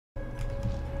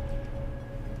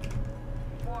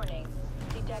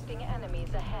Detecting enemies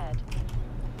ahead.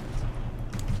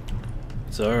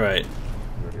 It's alright.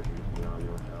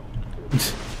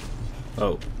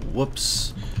 Oh,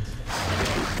 whoops.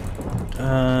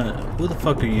 Who the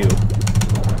fuck are you?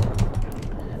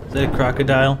 Is that a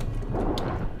crocodile?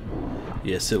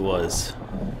 Yes, it was.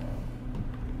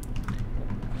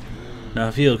 Now,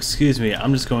 if you'll excuse me,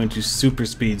 I'm just going to super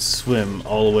speed swim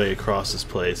all the way across this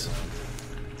place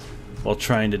while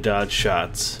trying to dodge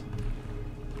shots.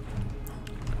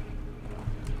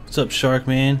 What's up, Shark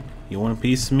Man? You want a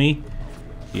piece of me?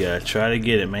 Yeah, try to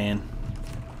get it, man.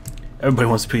 Everybody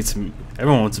wants a piece of me.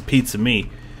 Everyone wants a piece of me.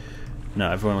 No,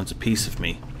 everyone wants a piece of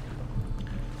me.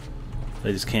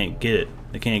 They just can't get it.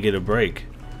 They can't get a break.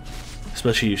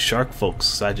 Especially you shark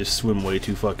folks. I just swim way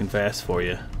too fucking fast for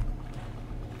you.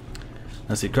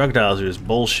 Now see, crocodiles are just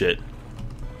bullshit.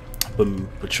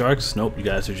 But sharks, nope, you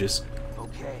guys are just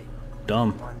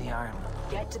dumb. On the island.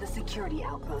 Get to the security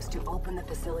outpost to open the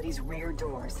facility's rear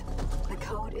doors. The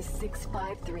code is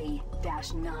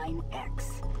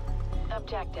 653-9X.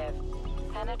 Objective.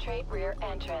 Penetrate rear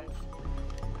entrance.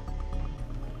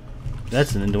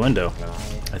 That's an innuendo,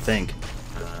 I think.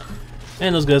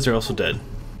 And those guys are also dead.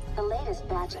 The latest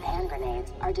batch of hand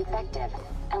grenades are defective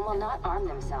and will not arm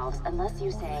themselves unless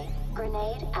you say,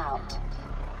 "Grenade out."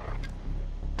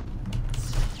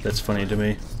 That's funny to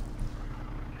me.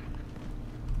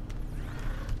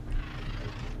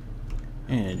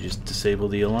 And just disable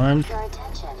the alarm. Your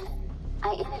attention.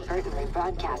 I inadvertently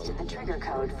broadcasted the trigger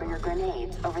code for your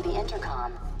grenades over the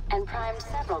intercom and primed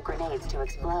several grenades to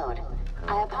explode.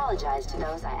 I apologize to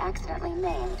those I accidentally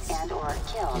maimed and or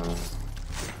killed.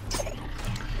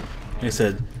 Like I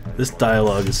said, this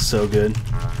dialogue is so good.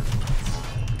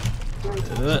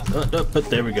 But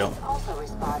there we go. Also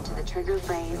respond to the trigger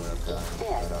phrase, "Eat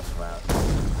this."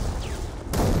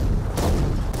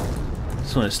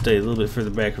 Just want to stay a little bit further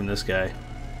back from this guy.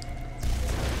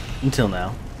 Until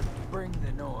now. Bring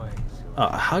the noise.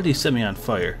 How do you set me on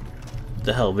fire? What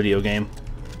the hell, video game?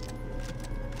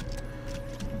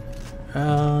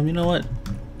 You know what?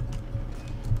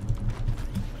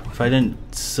 If I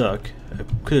didn't suck, I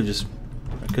could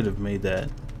have made that.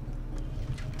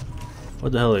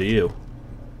 What the hell are you?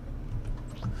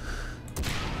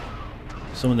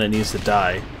 Someone that needs to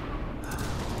die.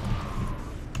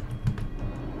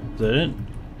 Is that it?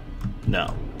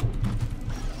 No.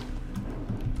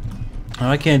 Oh,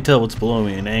 I can't tell what's below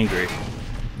me and angry.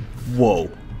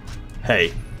 Whoa.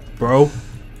 Hey. Bro.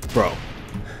 Bro.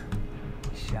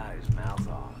 Shot his mouth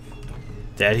off.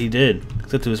 That he did.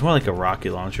 Except it was more like a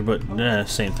rocket launcher, but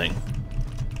same thing.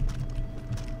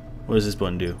 What does this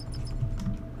button do?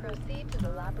 Proceed to the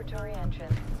laboratory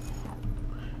entrance.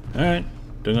 Alright.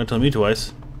 Don't gotta tell me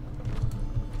twice.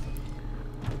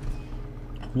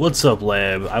 What's up,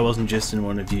 lab? I wasn't just in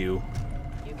one of you.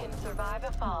 You can survive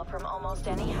a fall from almost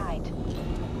any height.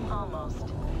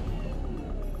 Almost.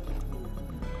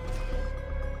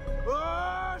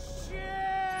 Oh,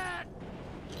 shit!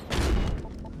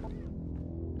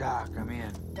 Doc, I'm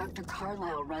in. Dr.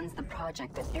 Carlisle runs the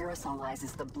project that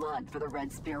aerosolizes the blood for the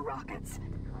Red Spear rockets.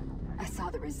 I saw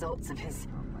the results of his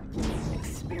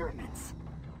experiments.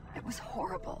 It was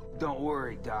horrible. Don't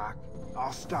worry, Doc.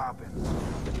 I'll stop him.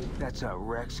 That's a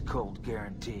Rex Cold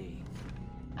guarantee.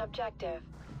 Objective.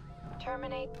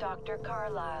 Terminate Dr.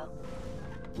 Carlisle.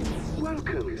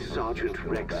 Welcome, Sergeant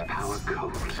Rex Power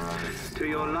Cold, to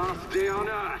your last day on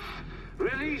Earth.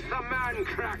 Release the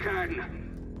MAN-KRAKEN!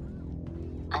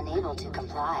 Unable to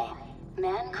comply.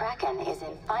 MAN-KRAKEN is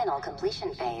in final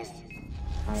completion phase.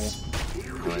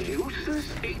 You useless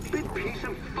 8-bit piece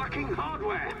of fucking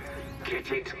hardware!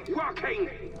 Get it working!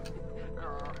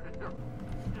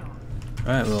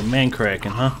 Alright, well,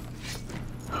 MAN-KRAKEN, huh?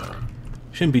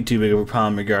 Shouldn't be too big of a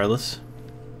problem regardless.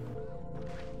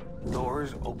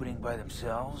 Doors opening by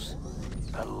themselves?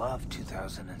 I love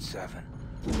 2007.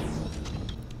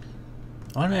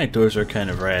 Automatic doors are kind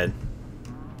of rad.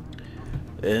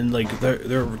 And like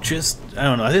they're just, I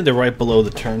don't know, I think they're right below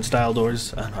the turnstile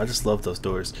doors. I don't know, I just love those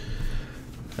doors.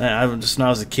 I just, when I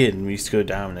was a kid and we used to go to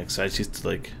Dominic's, I used to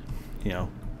like, you know,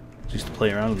 used to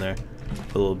play around in there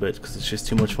a little bit because it's just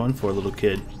too much fun for a little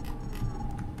kid.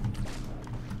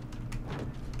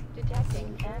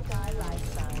 Detecting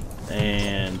anti-life signs.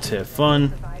 And to have fun.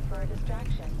 Provide for a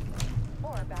distraction.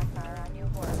 Or backfire on you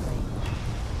horribly.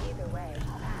 Either way,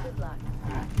 good luck.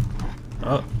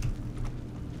 Oh.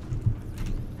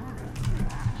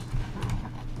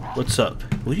 What's up?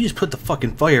 Will you just put the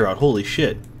fucking fire out? Holy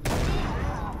shit.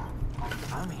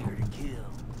 I'm here to kill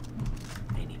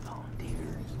any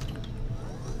volunteers.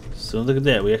 So look at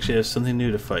that, we actually have something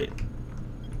new to fight.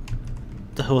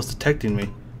 What the hell is detecting me?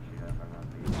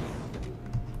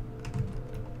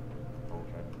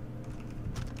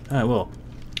 Alright, well,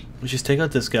 let's just take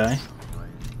out this guy.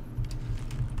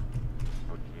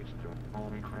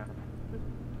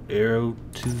 Arrow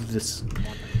to this.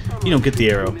 You don't get the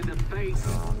arrow.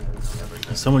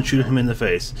 Someone shoot him in the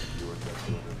face.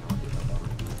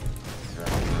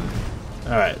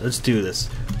 Alright, let's do this.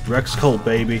 Rex Colt,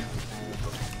 baby.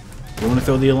 You want to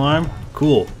throw the alarm?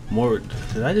 Cool. More.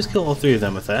 Did I just kill all three of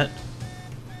them with that?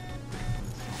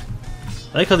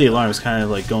 I like how the alarm is kind of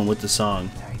like going with the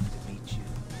song. Nice to meet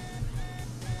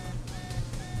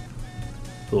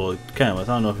you. Well, kind of. I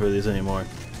don't know if it is anymore.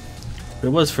 But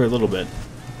it was for a little bit.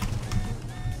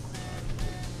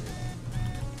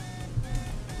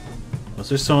 Was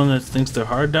there someone that thinks they're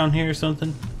hard down here or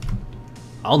something?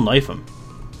 I'll knife them.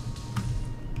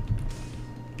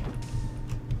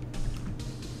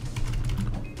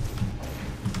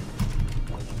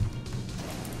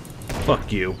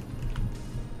 Fuck you.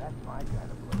 That's my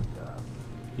kind of blowjob.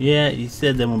 Yeah, you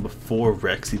said that one before,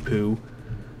 Rexy Poo.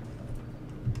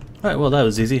 Alright, well that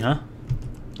was easy, huh?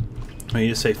 You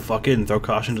just say fuck it and throw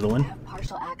caution to the I wind? have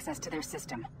partial access to their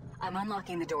system. I'm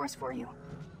unlocking the doors for you.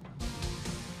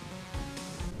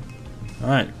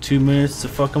 Alright, 2 minutes to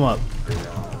fuck them up.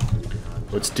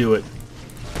 Let's do it.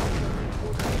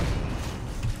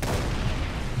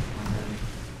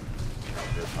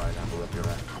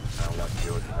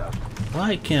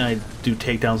 Why can't I do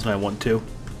takedowns when I want to?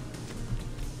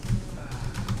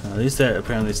 At least that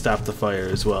apparently stopped the fire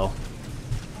as well.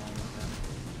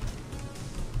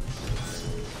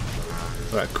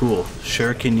 Alright, cool.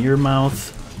 Shuriken your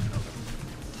mouth.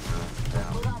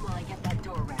 Hold on while I get that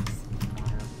door, Rex.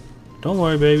 Don't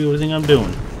worry, baby. What do you think I'm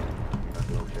doing?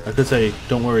 I could say,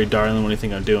 don't worry, darling, what do you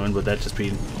think I'm doing? But that just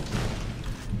be...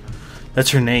 That's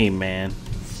her name, man.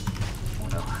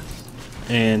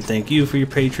 And thank you for your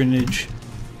patronage.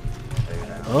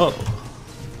 Oh.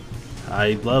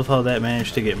 I love how that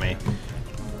managed to get me.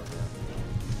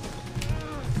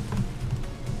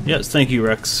 Yes, thank you,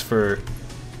 Rex, for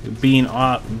being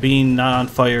not on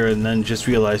fire and then just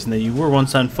realizing that you were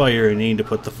once on fire and needing to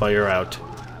put the fire out.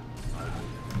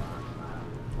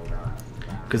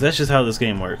 Because that's just how this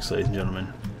game works, ladies and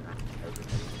gentlemen.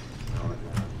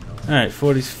 Alright,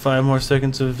 45 more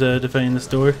seconds of defending this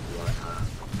door.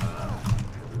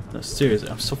 No, seriously,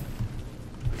 I'm so...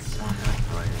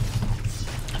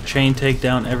 Chain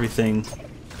takedown, everything.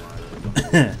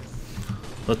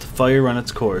 Let the fire run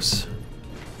its course.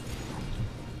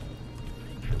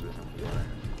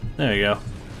 There you go.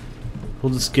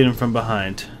 We'll just get him from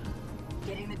behind.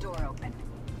 Getting the door open.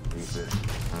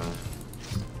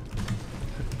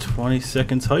 20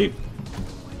 seconds hype.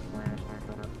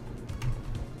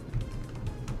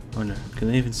 Wonder, can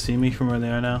they even see me from where they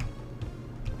are now?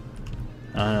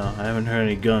 I don't know. I haven't heard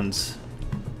any guns.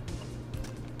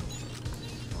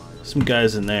 Some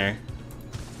guys in there.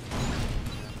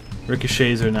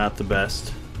 Ricochets are not the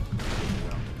best.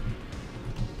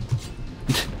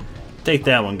 Take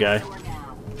that one, guy. Door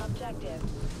now. Objective.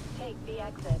 Take the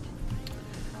exit.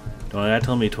 Don't gotta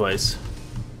tell me twice.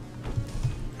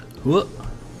 Whoop.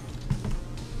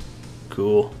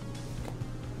 Cool.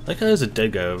 Like how there's a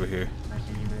dead guy over here.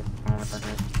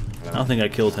 I don't think I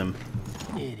killed him.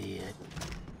 Idiot.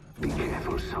 Be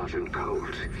careful, Sergeant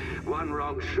Colt. One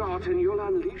wrong shot and you'll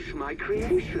unleash my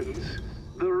creations.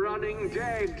 The running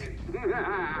dead.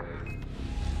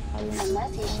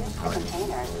 Unless he shoots the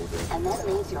containers and then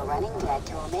leads your running dead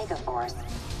to Omega Force,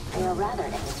 they are rather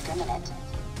indiscriminate.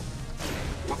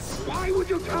 Why would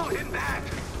you tell him that?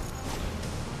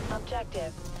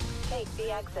 Objective. Take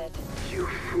the exit. You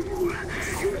fool.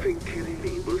 You think killing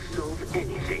me will solve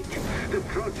anything. The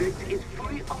project is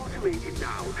fully automated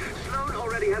now. Sloan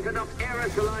already has enough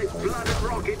aerosolized blood and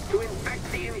rockets to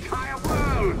infect the entire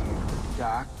world.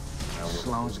 Doc,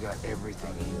 Sloan's got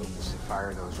everything he needs to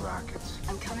fire those rockets.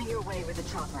 I'm coming your way with the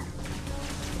chopper.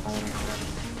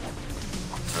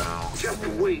 Just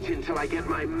wait until I get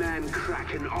my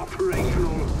MAN-KRAKEN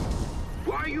operational.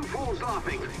 Why are you fools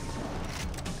laughing?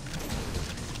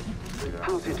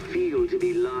 How's it feel to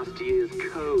be last year's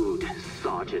code,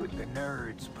 Sergeant? The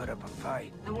nerds put up a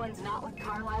fight. The one's not with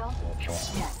Carlisle?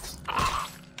 Yes.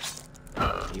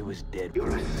 He was dead.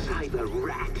 You're a cyber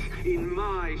rat in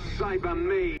my cyber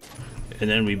maze. And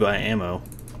then we buy ammo.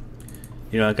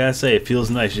 You know, I gotta say, it feels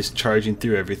nice just charging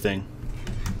through everything.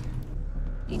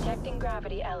 Detecting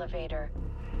gravity elevator.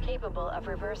 Capable of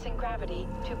reversing gravity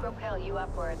to propel you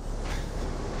upwards.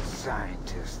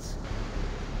 Scientists.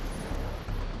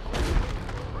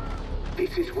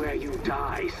 This is where you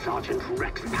die, Sergeant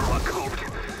Rex Power Colt.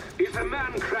 Is the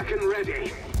MAN-KRAKEN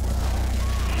ready?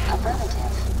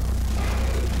 Affirmative.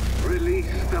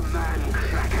 Release the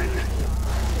MAN-KRAKEN.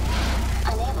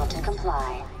 Unable to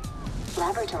comply.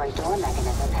 Laboratory door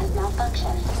mechanism has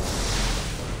malfunctioned.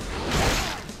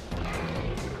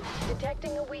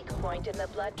 Detecting a weak point in the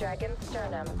blood dragon's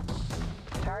sternum.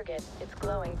 Target its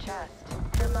glowing chest.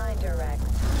 Reminder, Rex.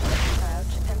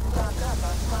 Crouch and stock up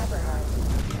on fiber hearts.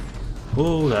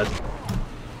 Whoa, that.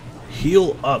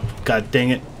 Heal up, god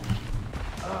dang it.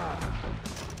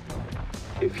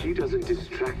 If he doesn't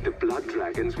distract the blood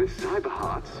dragons with cyber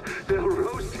hearts, they'll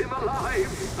roast him alive.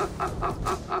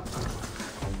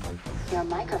 Your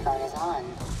microphone is on.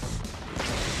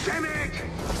 Damn it!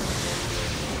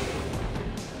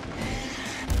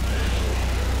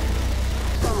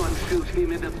 Someone shoot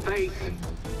him in the face.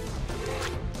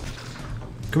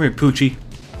 Come here, Poochie.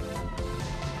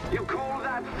 You call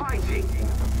that fighting?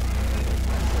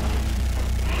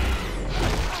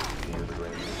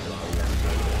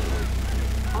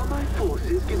 Are my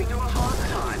forces giving you a hard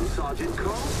time, Sergeant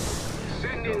Cole?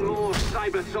 Send in more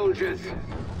cyber soldiers.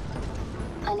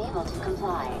 Unable to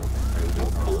comply.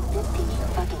 This 8-bit piece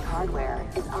of fucking hardware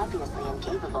is obviously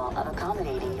incapable of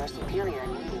accommodating your superior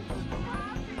needs.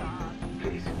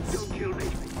 Please, don't kill me.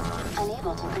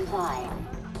 Unable to comply.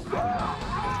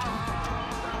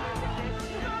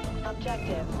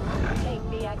 Objective. Take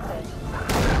the exit.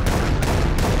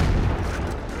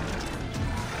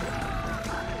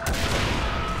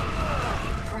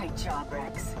 Great job,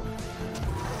 Rex.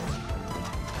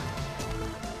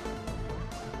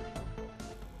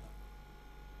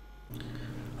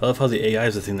 I love how the AI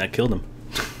is the thing that killed him.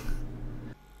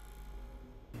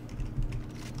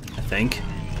 I think.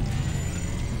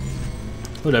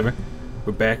 Whatever.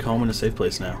 We're back home in a safe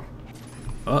place now.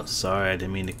 Oh, sorry, I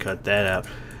didn't mean to cut that out.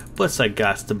 But I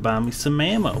got to buy me some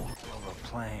ammo. Hell of a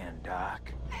plan,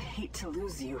 Doc. I hate to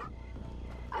lose you.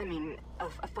 I mean,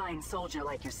 a fine soldier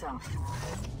like yourself.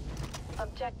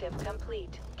 Objective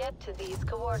complete. Get to these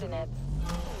coordinates.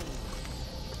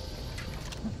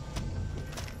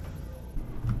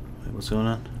 Wait, what's going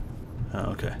on?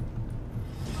 Oh, okay.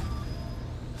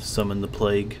 Summon the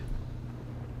plague.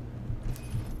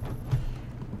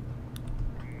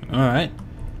 Alright.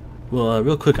 Well,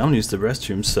 real quick, I'm gonna use the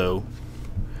restroom, so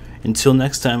until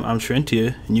next time, I'm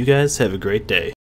Trentia, and you guys have a great day.